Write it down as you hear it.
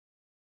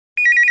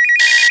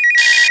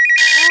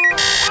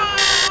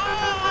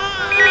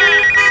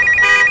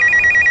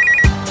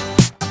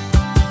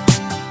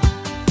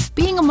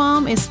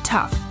is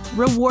tough,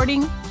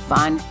 rewarding,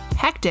 fun,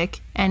 hectic,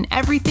 and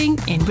everything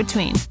in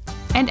between.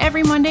 And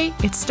every Monday,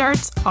 it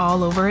starts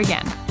all over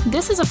again.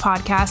 This is a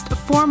podcast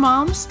for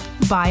moms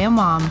by a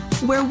mom,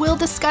 where we'll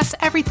discuss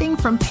everything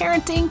from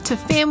parenting to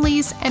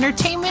families,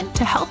 entertainment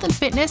to health and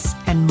fitness,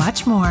 and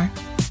much more.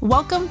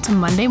 Welcome to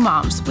Monday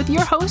Moms with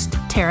your host,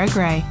 Tara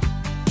Gray.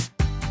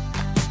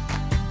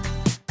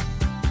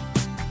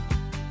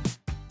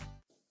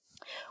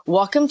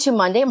 Welcome to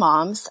Monday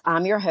Moms.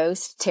 I'm your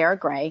host, Tara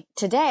Gray.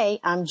 Today,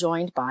 I'm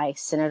joined by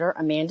Senator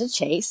Amanda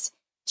Chase.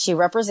 She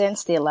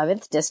represents the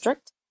 11th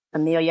District,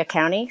 Amelia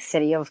County,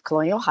 City of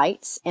Colonial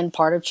Heights, and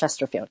part of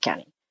Chesterfield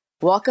County.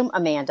 Welcome,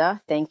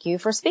 Amanda. Thank you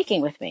for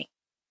speaking with me.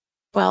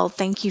 Well,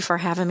 thank you for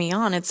having me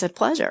on. It's a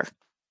pleasure.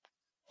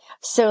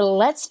 So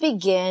let's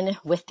begin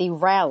with the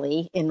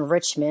rally in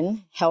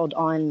Richmond held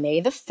on May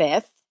the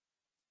 5th.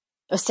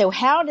 So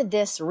how did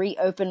this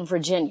Reopen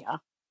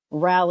Virginia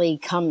rally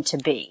come to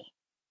be?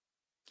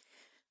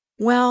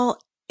 Well,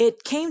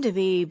 it came to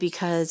be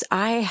because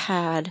I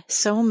had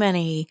so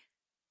many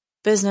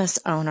business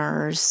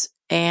owners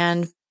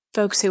and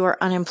folks who are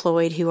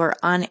unemployed who are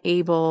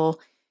unable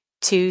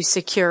to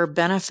secure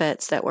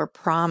benefits that were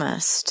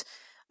promised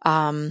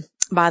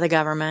by the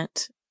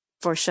government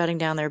for shutting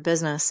down their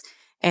business.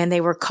 And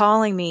they were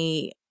calling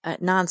me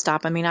nonstop.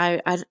 I mean,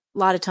 I a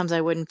lot of times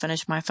I wouldn't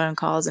finish my phone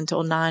calls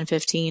until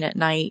 9:15 at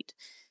night,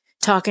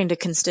 talking to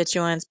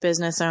constituents,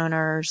 business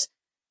owners,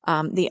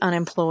 the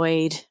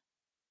unemployed,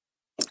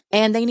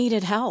 and they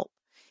needed help.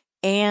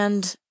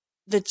 And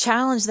the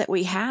challenge that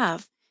we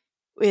have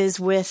is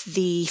with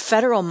the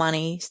federal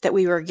monies that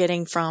we were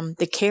getting from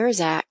the CARES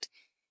Act.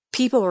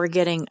 People were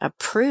getting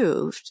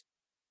approved,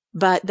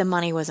 but the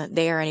money wasn't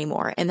there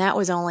anymore. And that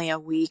was only a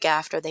week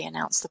after they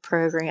announced the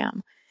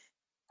program.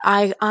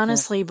 I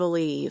honestly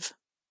believe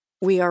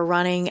we are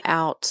running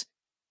out.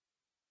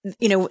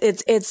 You know,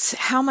 it's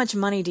how much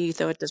money do you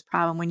throw at this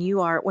problem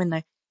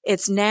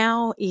it's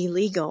now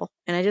illegal.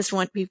 And I just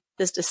want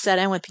this to set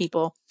in with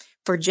people.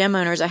 For gym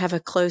owners, I have a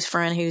close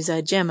friend who's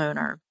a gym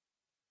owner.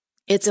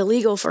 It's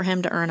illegal for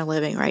him to earn a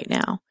living right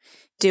now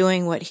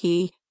doing what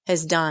he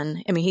has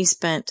done. I mean, he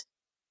spent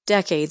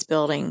decades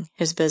building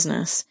his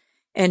business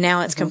and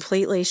now it's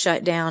completely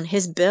shut down.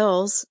 His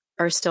bills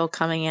are still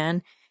coming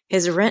in.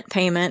 His rent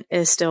payment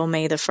is still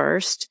May the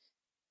 1st.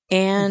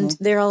 And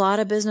there are a lot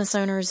of business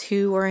owners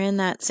who are in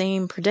that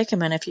same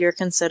predicament. If you're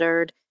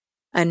considered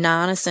a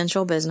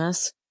non-essential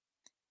business,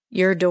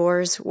 your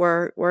doors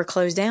were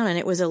closed down and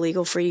it was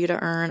illegal for you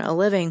to earn a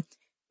living.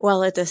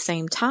 Well, at the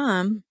same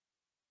time,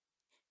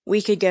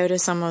 we could go to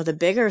some of the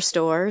bigger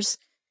stores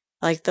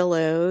like the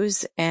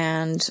Lowe's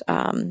and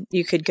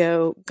you could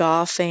go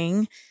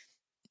golfing.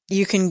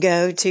 You can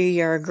go to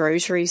your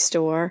grocery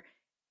store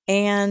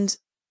and,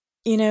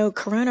 you know,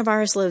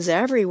 coronavirus lives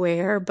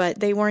everywhere,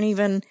 but they weren't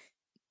even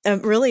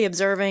really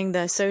observing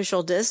the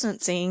social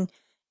distancing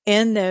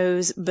in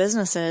those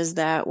businesses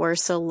that were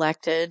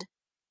selected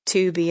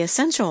to be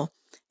essential.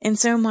 And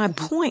so my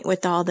point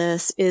with all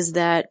this is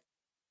that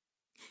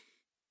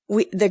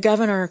the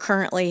governor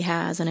currently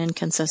has an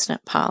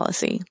inconsistent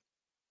policy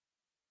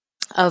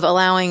of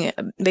allowing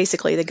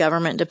basically the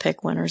government to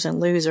pick winners and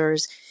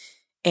losers.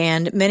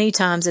 And many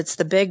times it's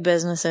the big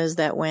businesses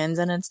that wins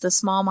and it's the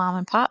small mom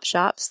and pop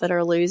shops that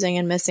are losing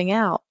and missing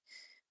out.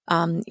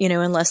 You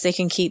know, unless they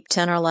can keep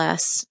 10 or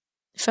less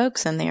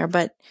folks in there.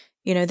 But,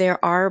 you know,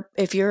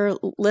 if you're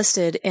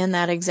listed in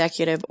that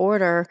executive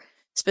order,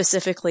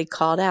 specifically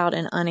called out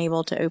and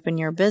unable to open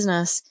your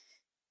business,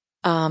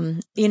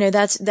 you know,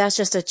 that's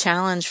just a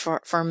challenge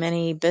for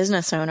many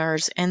business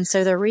owners. And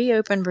so the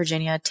Reopen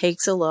Virginia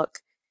takes a look,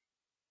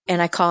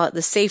 and I call it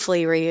the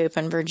Safely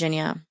Reopen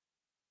Virginia,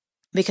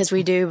 because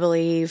we do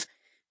believe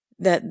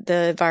that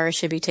the virus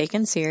should be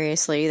taken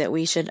seriously, that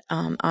we should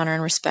honor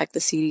and respect the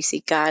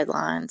CDC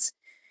guidelines.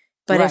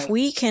 But if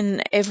we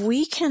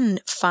can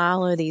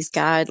follow these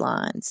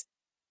guidelines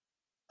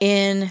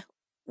in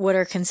what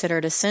are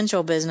considered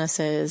essential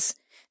businesses,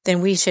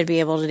 then we should be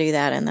able to do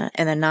that in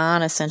the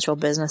non-essential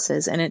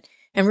businesses. And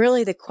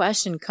really the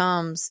question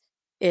comes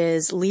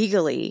is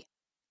legally,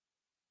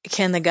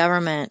 can the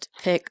government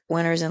pick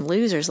winners and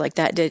losers like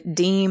that to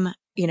deem,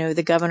 you know,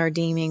 the governor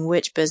deeming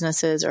which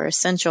businesses are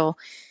essential?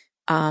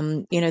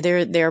 You know,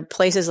 there are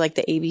places like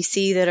the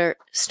ABC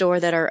store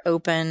that are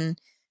open.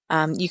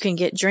 You can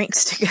get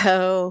drinks to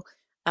go.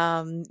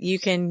 You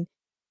can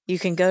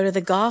go to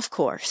the golf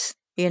course,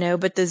 you know,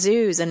 but the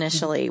zoos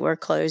initially were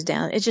closed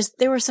down.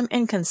 There were some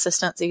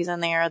inconsistencies in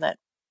there that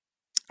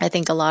I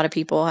think a lot of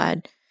people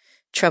had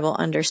trouble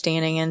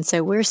understanding. And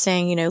so we're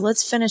saying, you know,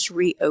 let's finish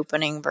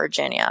reopening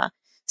Virginia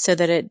so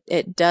that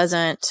it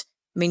doesn't,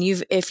 I mean,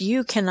 if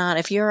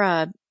you're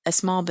a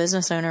small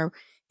business owner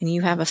and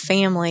you have a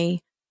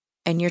family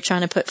and you're trying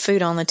to put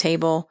food on the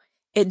table,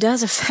 it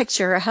does affect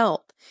your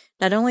health.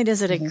 Not only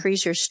does it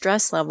increase your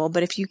stress level,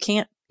 but if you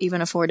can't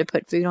even afford to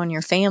put food on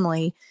your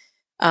family,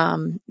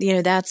 you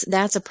know,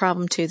 that's a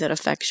problem too that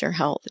affects your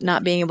health.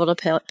 Not being able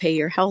to pay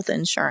your health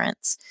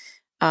insurance,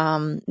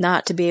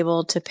 not to be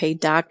able to pay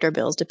doctor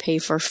bills, to pay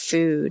for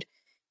food.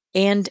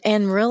 And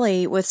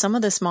really with some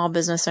of the small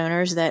business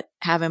owners that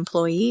have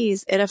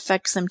employees, it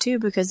affects them too,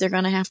 because they're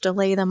going to have to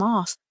lay them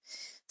off.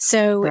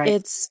 So Right.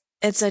 it's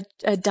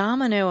a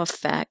domino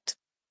effect.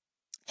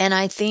 And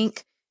I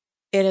think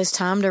it is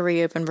time to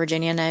reopen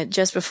Virginia. And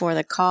just before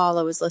the call,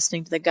 I was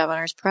listening to the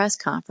governor's press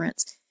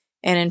conference,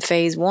 and in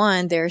phase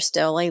 1, there's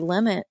still a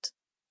limit.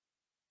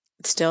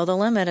 Still the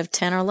limit of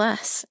 10 or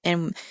less.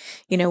 And,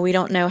 we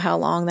don't know how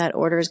long that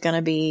order is going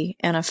to be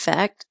in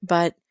effect,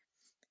 but,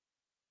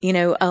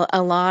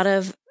 a lot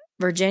of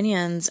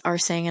Virginians are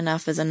saying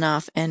enough is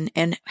enough. And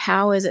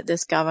how is it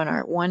this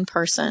governor, one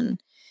person,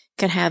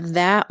 can have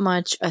that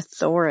much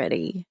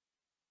authority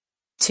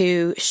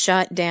to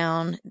shut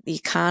down the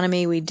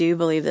economy? We do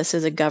believe this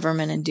is a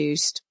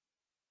government-induced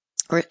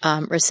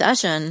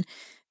recession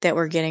that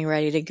we're getting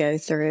ready to go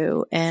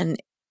through.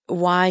 And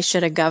why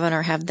should a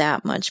governor have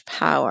that much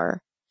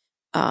power?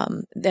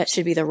 That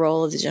should be the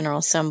role of the General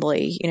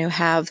Assembly,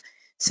 have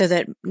so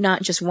that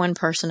not just one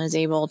person is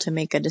able to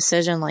make a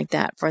decision like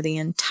that for the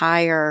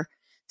entire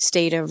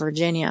state of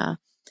Virginia.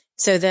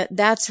 So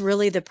that's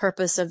really the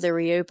purpose of the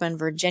Reopen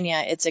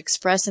Virginia. It's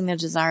expressing the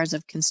desires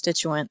of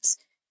constituents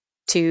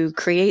to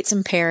create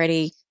some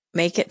parity,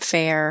 make it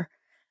fair,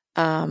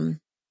 and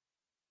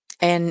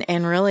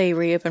really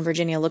Reopen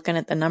Virginia. Looking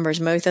at the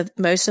numbers, most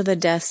of the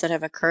deaths that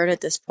have occurred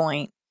at this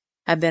point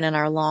have been in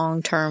our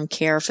long-term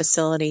care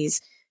facilities.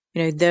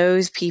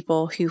 Those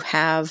people who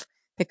have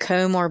the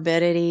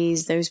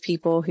comorbidities, those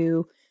people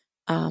who,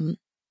 are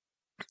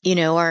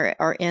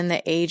in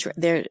the age,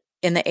 they're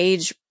in the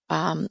age,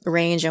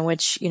 range in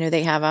which,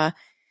 they have a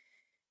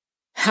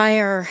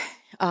higher,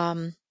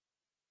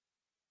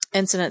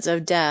 incidence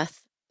of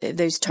death,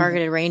 those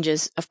targeted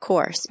ranges, of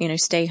course,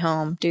 stay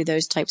home, do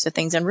those types of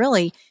things. And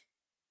really,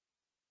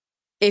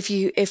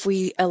 if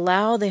we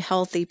allow the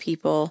healthy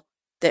people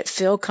that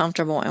feel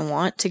comfortable and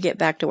want to get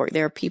back to work,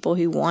 there are people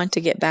who want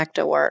to get back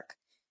to work,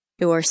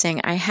 who are saying,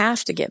 I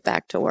have to get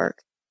back to work.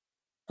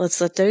 Let's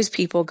let those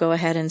people go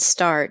ahead and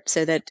start,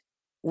 so that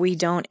we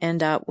don't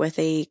end up with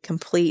a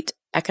complete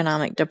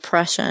economic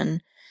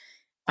depression.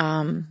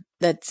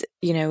 That's,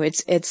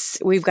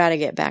 we've got to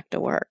get back to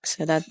work.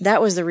 So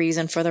that was the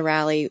reason for the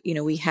rally.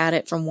 We had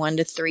it from 1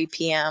 to 3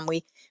 p.m.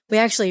 We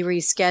actually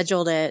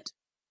rescheduled it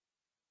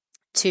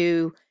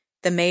to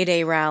the May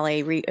Day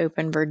rally,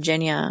 Reopen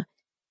Virginia,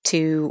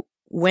 to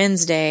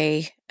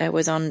Wednesday. It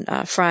was on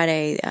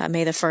Friday,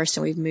 May the 1st,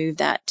 and we've moved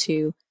that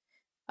to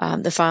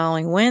the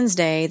following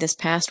Wednesday, this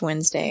past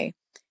Wednesday,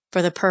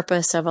 for the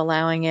purpose of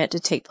allowing it to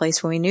take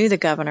place when we knew the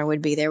governor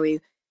would be there.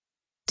 We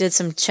did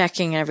some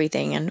checking and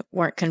everything and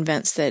weren't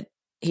convinced that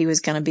he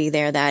was going to be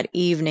there that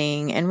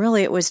evening. And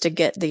really it was to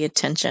get the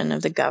attention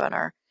of the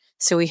governor.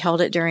 So we held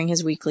it during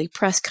his weekly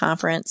press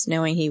conference,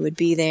 knowing he would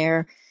be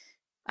there.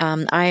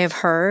 I have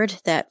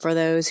heard that for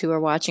those who are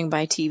watching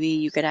by TV,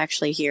 you could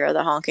actually hear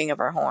the honking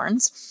of our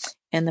horns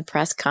in the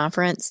press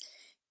conference.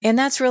 And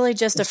that's really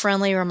just a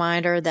friendly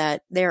reminder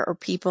that there are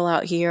people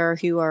out here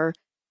who are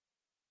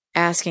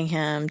asking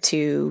him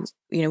to,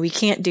 we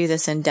can't do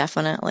this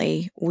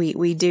indefinitely.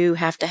 We do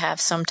have to have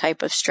some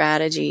type of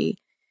strategy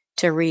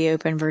to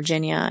reopen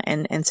Virginia.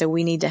 And so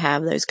we need to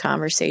have those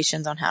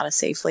conversations on how to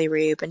safely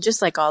reopen,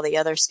 just like all the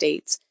other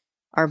states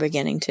are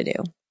beginning to do.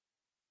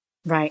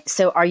 Right.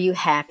 So are you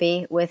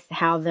happy with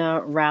how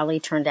the rally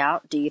turned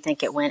out? Do you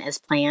think it went as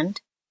planned?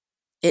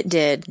 It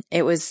did.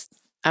 I was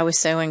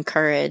so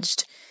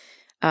encouraged.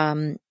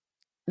 There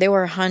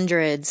were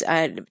hundreds.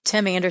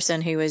 Tim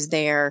Anderson, who was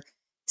there,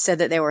 said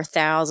that there were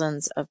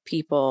thousands of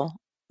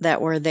people that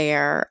were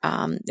there.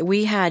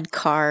 We had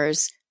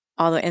cars,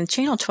 and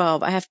Channel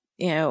 12,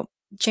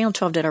 Channel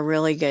 12 did a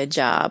really good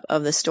job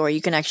of the story.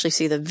 You can actually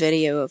see the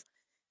video of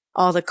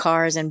all the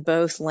cars in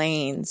both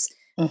lanes,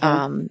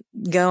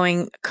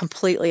 going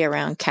completely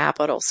around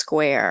Capitol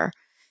Square,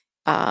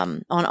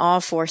 on all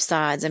four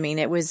sides. I mean,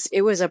 it was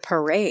a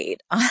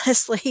parade,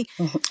 honestly.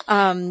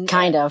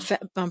 Kind of.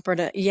 Bumper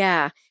to,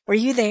 yeah. Were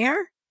you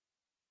there?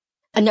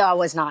 No, I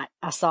was not.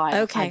 I saw it.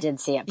 Okay. I did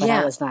see it, but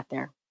I was not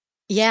there.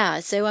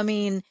 Yeah. So, I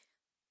mean,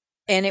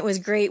 and it was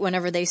great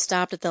whenever they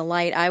stopped at the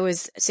light. I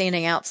was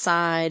standing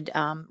outside,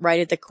 right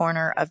at the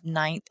corner of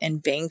 9th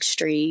and Bank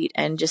Street,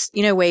 and just,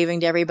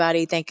 waving to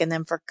everybody, thanking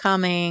them for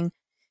coming.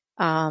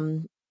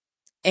 I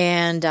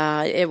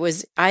thought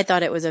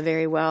it was a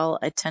very well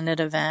attended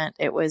event.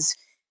 It was,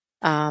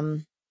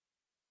 all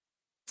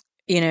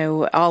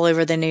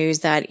over the news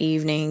that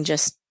evening,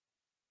 just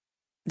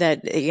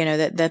that,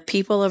 that the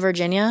people of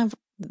Virginia,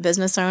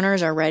 business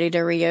owners, are ready to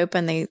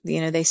reopen. They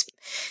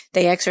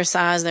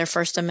exercise their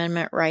First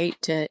Amendment right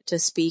to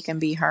speak and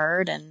be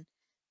heard. And,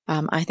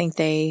 I think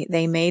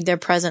they made their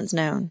presence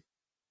known.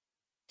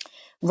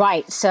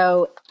 Right.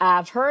 So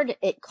I've heard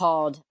it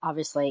called,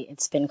 obviously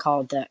it's been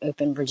called the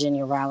Open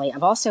Virginia Rally.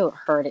 I've also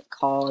heard it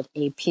called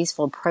a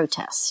peaceful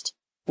protest.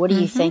 What do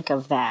you think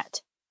of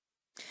that?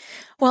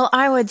 Well,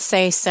 I would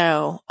say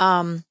so.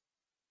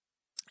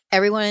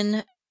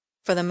 Everyone,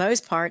 for the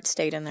most part,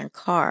 stayed in their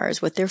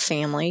cars with their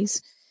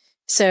families.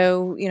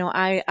 So,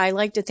 I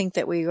like to think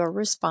that we were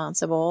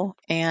responsible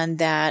and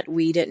that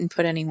we didn't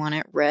put anyone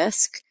at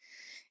risk.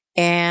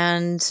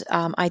 And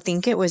I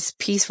think it was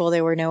peaceful.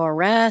 There were no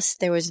arrests.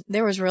 There was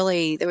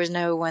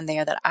no one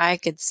there that I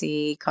could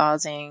see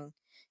causing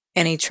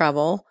any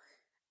trouble.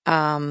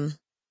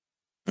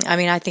 I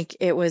mean, I think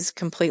it was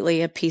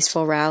completely a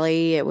peaceful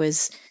rally. It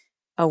was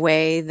a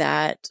way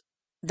that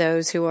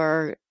those who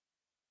are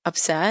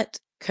upset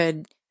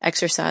could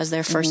exercise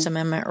their First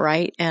Amendment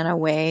right in a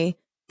way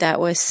that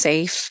was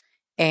safe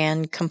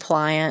and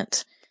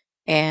compliant.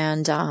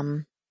 And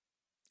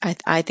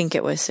I think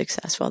it was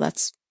successful.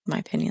 That's my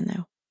opinion,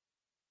 though.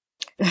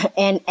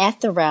 And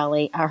at the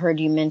rally, I heard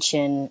you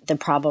mention the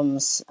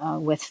problems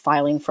with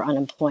filing for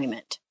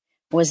unemployment.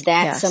 Was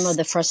that some of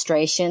the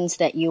frustrations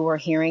that you were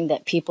hearing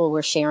that people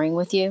were sharing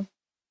with you?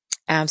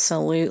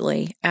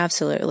 Absolutely.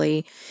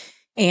 Absolutely.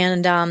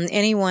 And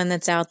anyone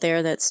that's out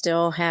there that's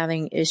still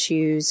having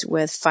issues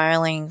with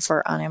filing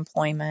for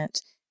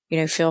unemployment,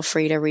 feel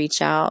free to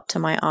reach out to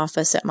my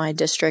office at my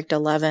District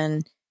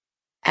 11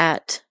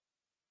 at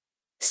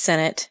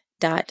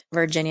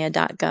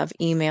senate.virginia.gov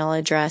email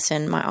address,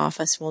 and my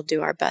office will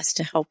do our best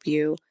to help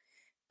you.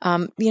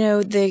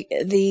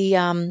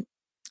 The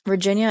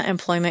Virginia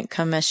Employment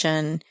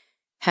Commission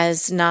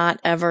has not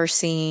ever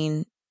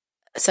seen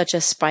such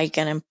a spike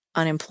in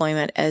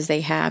unemployment as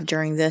they have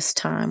during this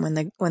time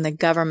when the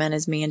government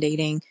is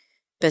mandating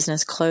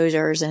business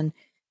closures, and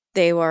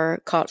they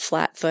were caught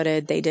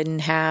flat-footed. They didn't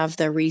have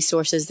the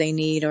resources they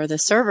need or the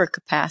server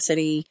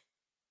capacity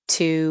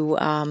to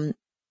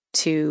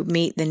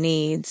meet the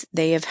needs.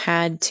 They have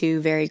had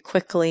to very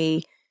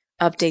quickly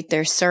update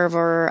their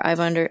server.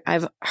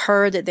 I've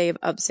heard that they've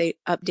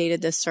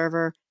updated the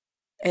server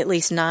at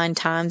least 9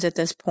 times at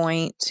this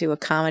point to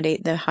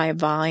accommodate the high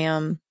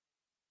volume.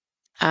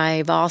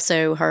 I've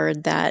also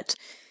heard that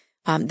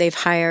they've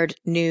hired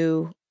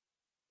new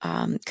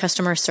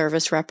customer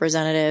service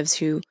representatives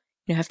who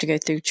have to go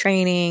through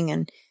training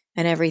and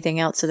everything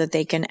else so that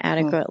they can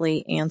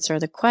adequately answer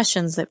the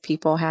questions that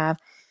people have.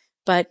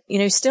 But,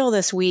 still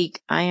this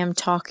week, I am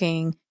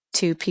talking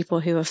to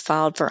people who have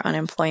filed for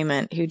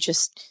unemployment who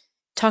just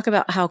talk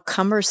about how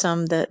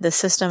cumbersome the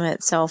system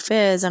itself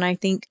is. And I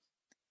think,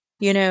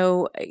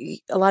 a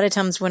lot of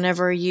times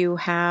whenever you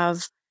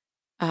have,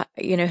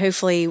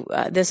 hopefully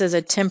this is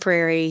a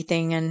temporary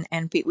thing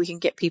and we can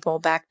get people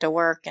back to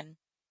work and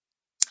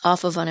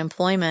off of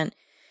unemployment.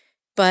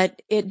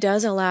 But it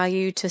does allow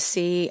you to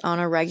see on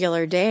a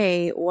regular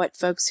day what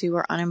folks who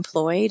are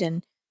unemployed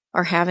and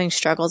are having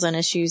struggles and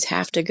issues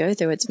have to go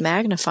through. It's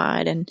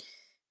magnified. And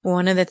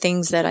one of the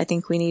things that I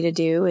think we need to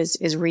do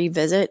is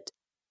revisit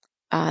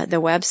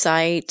the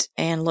website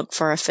and look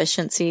for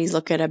efficiencies,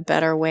 look at a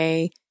better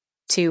way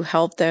to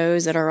help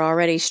those that are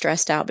already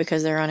stressed out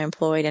because they're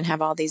unemployed and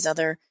have all these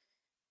other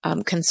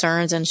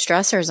concerns and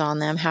stressors on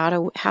them. How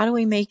do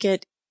we make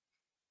it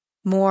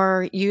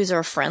more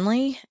user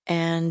friendly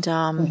and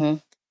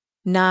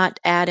not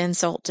add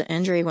insult to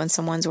injury when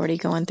someone's already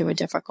going through a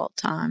difficult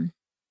time?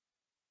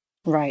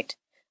 Right.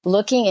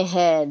 Looking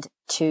ahead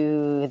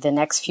to the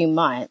next few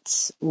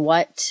months,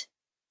 what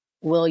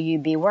will you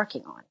be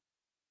working on?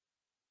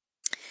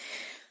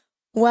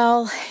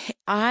 Well,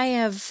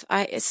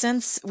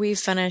 since we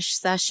finished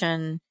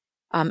session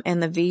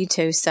and the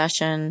veto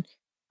session,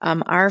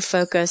 our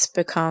focus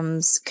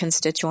becomes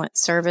constituent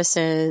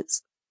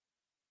services,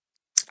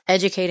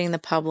 educating the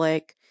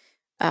public,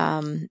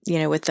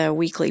 with the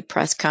weekly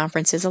press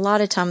conferences. A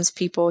lot of times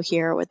people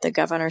hear what the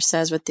governor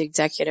says with the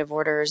executive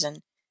orders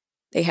and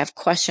they have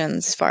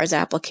questions as far as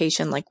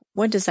application, like,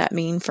 what does that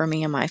mean for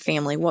me and my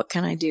family? What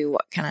can I do?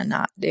 What can I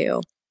not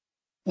do?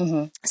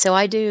 So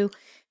I do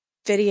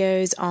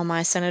videos on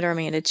my Senator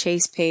Amanda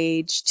Chase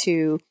page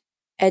to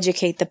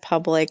educate the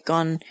public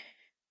on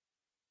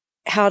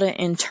how to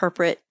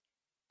interpret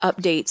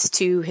updates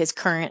to his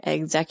current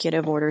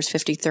executive orders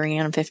 53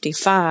 and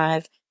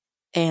 55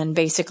 and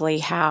basically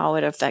how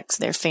it affects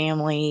their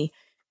family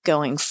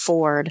going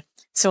forward.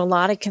 So a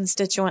lot of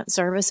constituent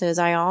services.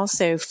 I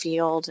also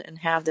field and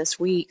have this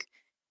week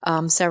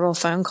several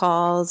phone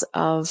calls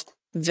of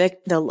the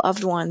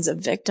loved ones of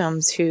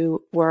victims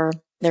who were,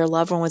 their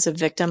loved one was a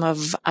victim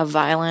of a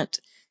violent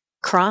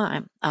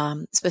crime,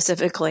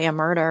 specifically a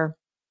murder.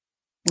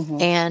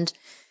 And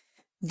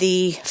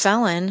the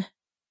felon,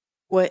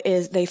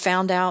 they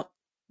found out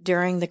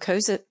during the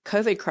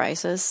COVID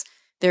crisis,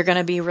 they're going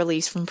to be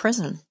released from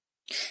prison.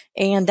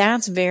 And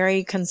that's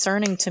very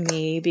concerning to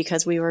me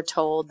because we were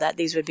told that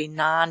these would be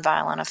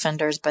nonviolent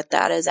offenders, but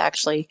that is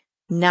actually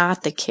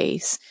not the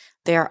case.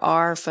 There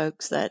are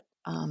folks that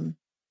who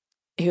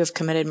have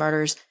committed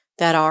murders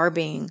that are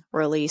being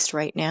released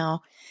right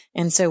now.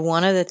 And so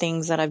one of the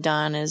things that I've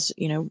done is,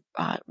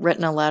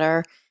 written a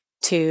letter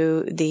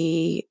to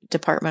the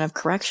Department of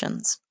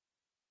Corrections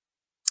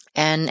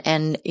and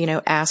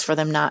asked for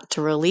them not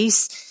to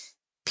release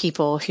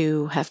people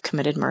who have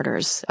committed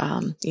murders.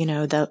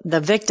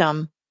 The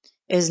victim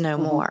is no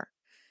more.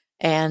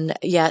 And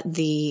yet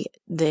the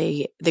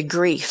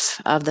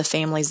grief of the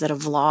families that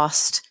have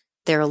lost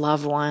their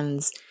loved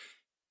ones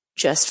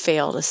just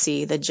fail to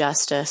see the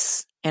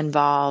justice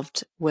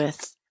involved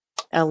with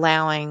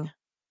allowing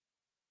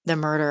the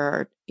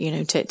murderer,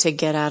 to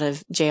get out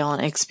of jail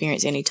and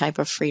experience any type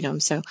of freedom.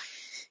 So,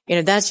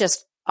 that's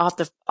just off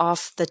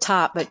the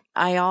top, but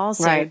I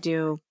also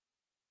do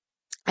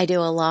a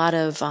lot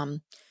of,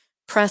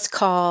 press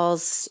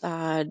calls,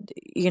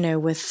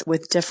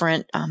 with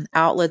different,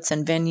 outlets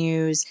and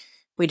venues.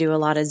 We do a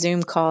lot of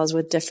Zoom calls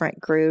with different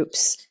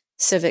groups,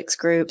 civics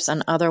groups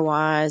and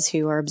otherwise,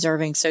 who are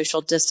observing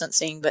social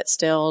distancing, but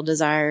still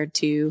desire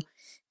to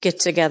get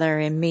together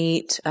and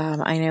meet.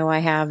 I know I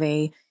have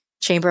a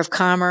Chamber of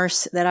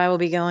Commerce that I will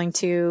be going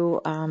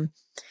to.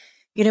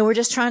 We're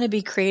just trying to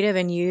be creative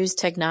and use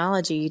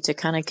technology to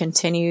kind of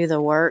continue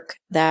the work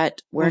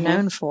that we're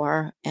known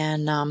for.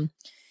 And,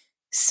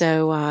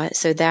 so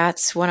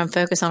that's what I'm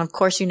focused on. Of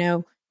course,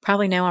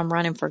 probably know I'm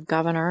running for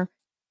governor.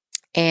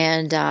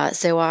 And,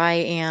 so I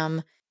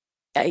am,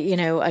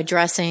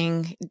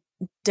 addressing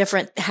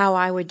how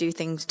I would do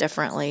things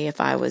differently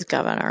if I was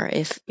governor.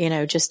 If,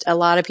 just a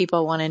lot of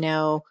people want to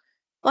know,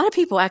 a lot of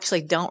people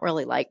actually don't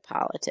really like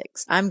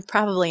politics. I'm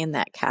probably in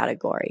that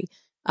category,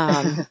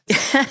 to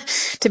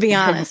be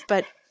honest,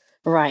 but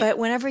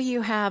whenever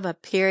you have a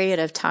period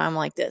of time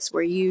like this,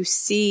 where you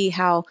see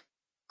how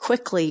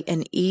quickly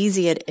and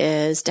easy it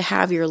is to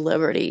have your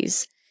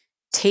liberties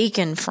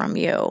taken from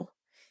you,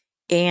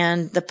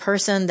 and the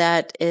person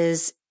that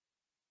is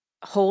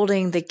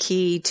holding the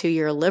key to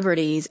your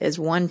liberties is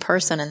one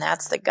person, and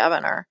that's the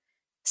governor.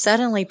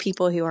 Suddenly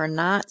people who are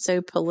not so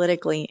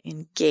politically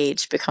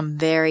engaged become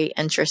very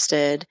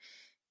interested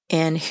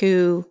in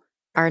who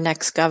our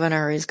next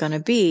governor is going to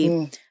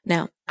be.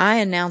 Now, I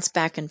announced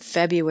back in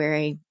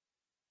February,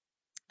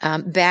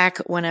 back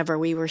whenever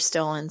we were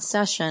still in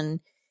session,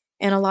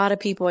 and a lot of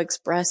people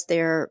expressed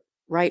their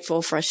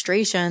rightful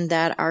frustration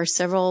that our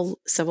civil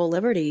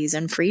liberties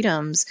and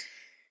freedoms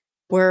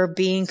were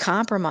being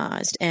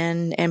compromised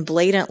and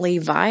blatantly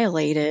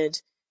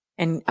violated.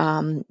 And,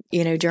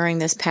 during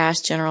this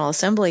past General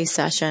Assembly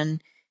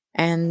session,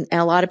 and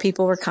a lot of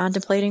people were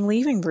contemplating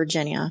leaving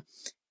Virginia.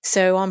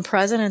 So on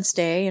President's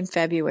Day in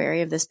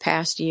February of this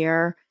past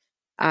year,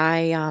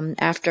 I,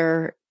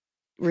 after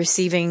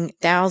receiving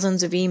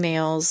thousands of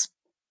emails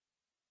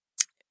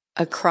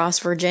across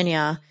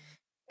Virginia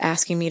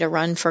asking me to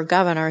run for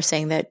governor,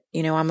 saying that,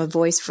 I'm a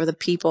voice for the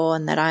people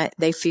and that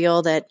they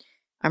feel that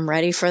I'm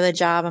ready for the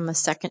job. I'm a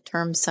second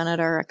term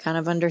senator. I kind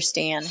of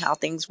understand how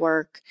things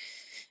work,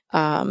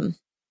 and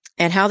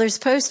how they're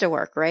supposed to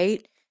work,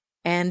 right?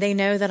 And they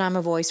know that I'm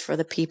a voice for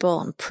the people.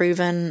 I'm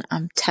proven,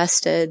 I'm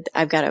tested.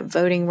 I've got a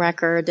voting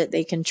record that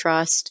they can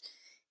trust,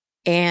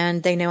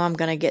 and they know I'm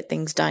going to get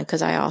things done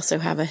because I also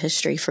have a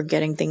history for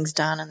getting things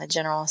done in the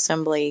General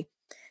Assembly.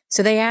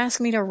 So they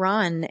asked me to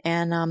run,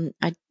 and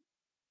I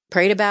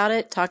prayed about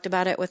it, talked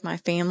about it with my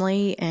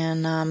family,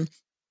 and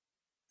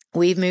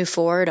we've moved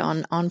forward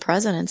on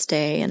President's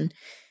Day and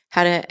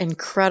had an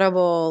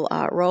incredible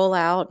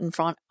rollout in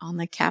front on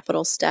the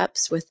Capitol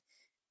steps with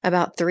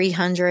about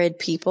 300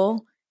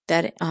 people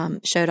that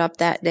showed up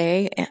that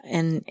day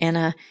in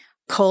a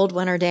cold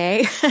winter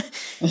day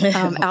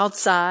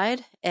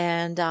outside.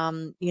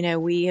 And,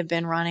 we have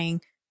been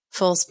running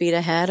full speed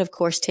ahead, of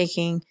course,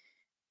 taking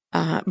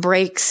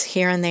breaks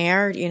here and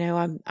there.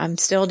 I'm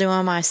still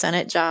doing my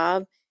Senate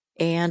job,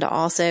 and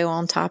also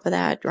on top of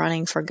that,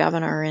 running for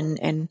governor.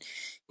 And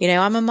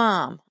I'm a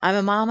mom. I'm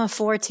a mom of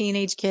 4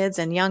 teenage kids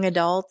and young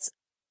adults.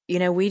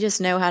 We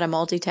just know how to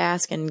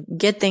multitask and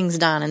get things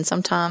done. And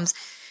sometimes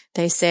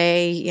they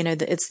say,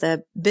 that it's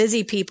the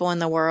busy people in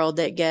the world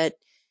that get,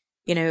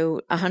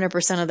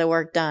 100% of the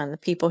work done, the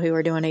people who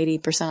are doing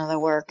 80% of the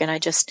work. And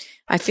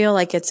I feel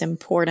like it's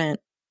important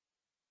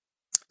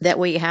that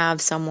we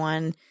have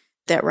someone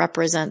that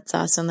represents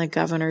us in the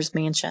governor's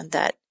mansion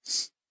that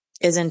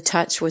is in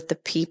touch with the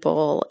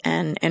people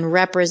and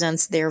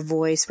represents their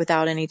voice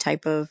without any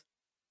type of,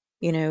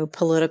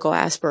 political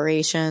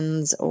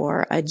aspirations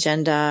or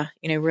agenda,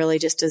 really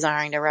just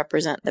desiring to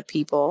represent the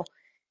people.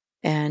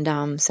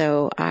 And,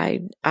 so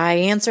I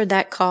answered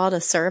that call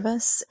to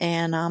service,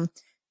 and,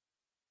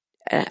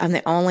 I'm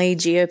the only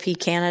GOP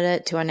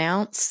candidate to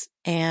announce.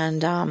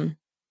 And,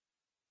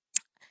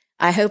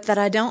 I hope that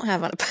I don't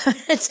have an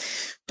opponent,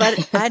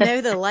 but I know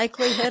the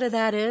likelihood of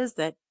that is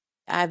that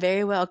I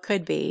very well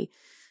could be.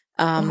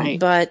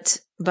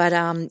 But,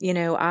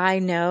 I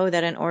know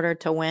that in order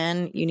to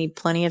win, you need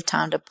plenty of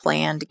time to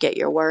plan, to get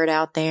your word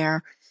out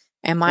there.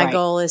 And my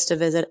goal is to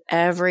visit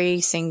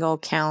every single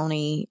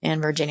county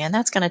in Virginia, and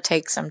that's going to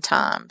take some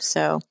time.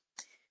 So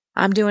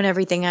I'm doing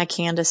everything I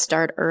can to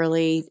start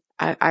early.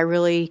 I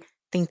really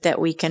think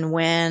that we can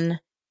win.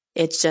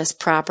 It's just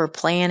proper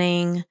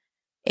planning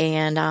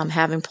and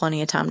having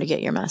plenty of time to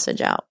get your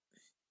message out.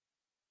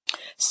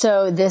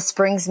 So this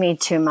brings me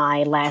to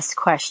my last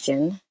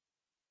question.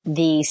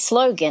 The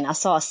slogan, I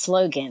saw a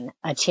slogan,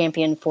 a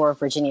champion for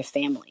Virginia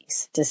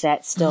families. Does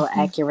that still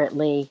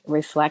accurately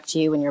reflect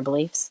you and your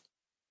beliefs?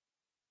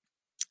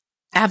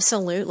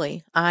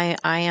 Absolutely. I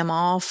am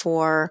all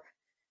for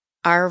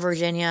our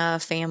Virginia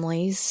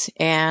families.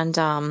 And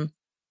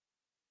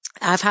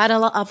I've had a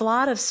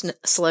lot of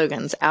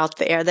slogans out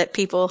there that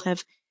people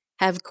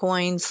have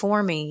coined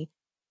for me.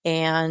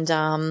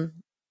 And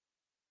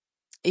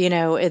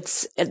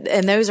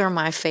and those are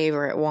my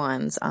favorite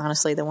ones,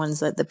 honestly, the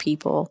ones that the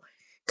people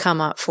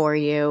come up for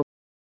you.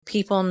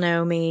 People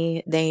know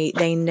me.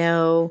 They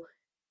know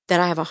that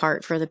I have a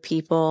heart for the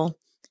people.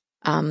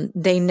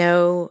 They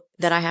know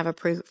that I have a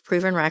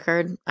proven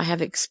record. I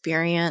have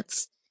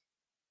experience.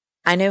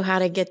 I know how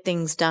to get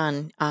things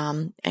done.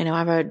 I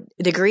have a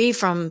degree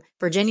from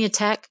Virginia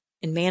Tech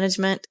in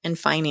management and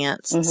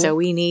finance. Mm-hmm. So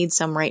we need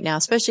some right now,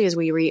 especially as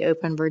we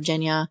reopen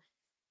Virginia,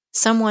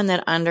 someone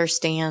that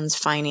understands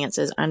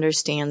finances,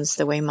 understands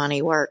the way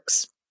money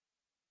works,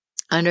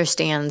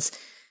 understands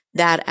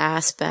that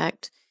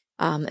aspect,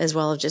 as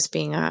well as just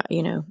being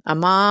a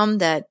mom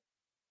that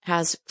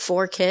has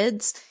 4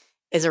 kids,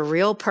 is a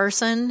real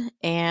person.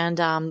 And,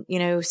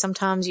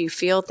 sometimes you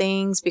feel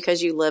things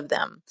because you live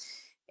them.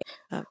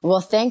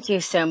 Well, thank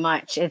you so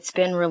much. It's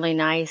been really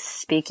nice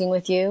speaking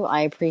with you.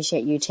 I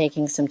appreciate you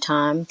taking some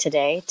time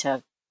today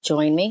to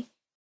join me.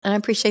 And I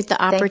appreciate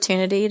the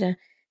opportunity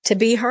to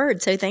be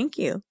heard. So thank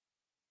you.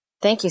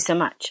 Thank you so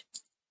much.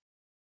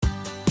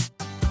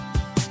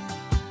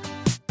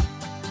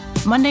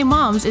 Monday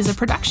Moms is a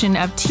production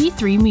of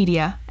T3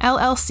 Media,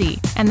 LLC,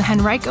 and the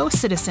Henrico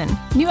Citizen.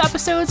 New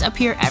episodes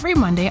appear every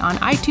Monday on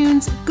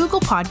iTunes, Google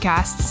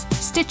Podcasts,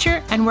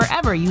 Stitcher, and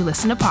wherever you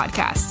listen to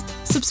podcasts.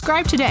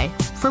 Subscribe today.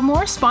 For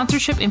more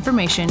sponsorship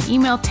information,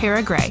 email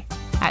Tara Gray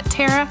at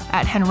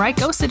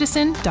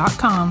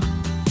tara@henricocitizen.com.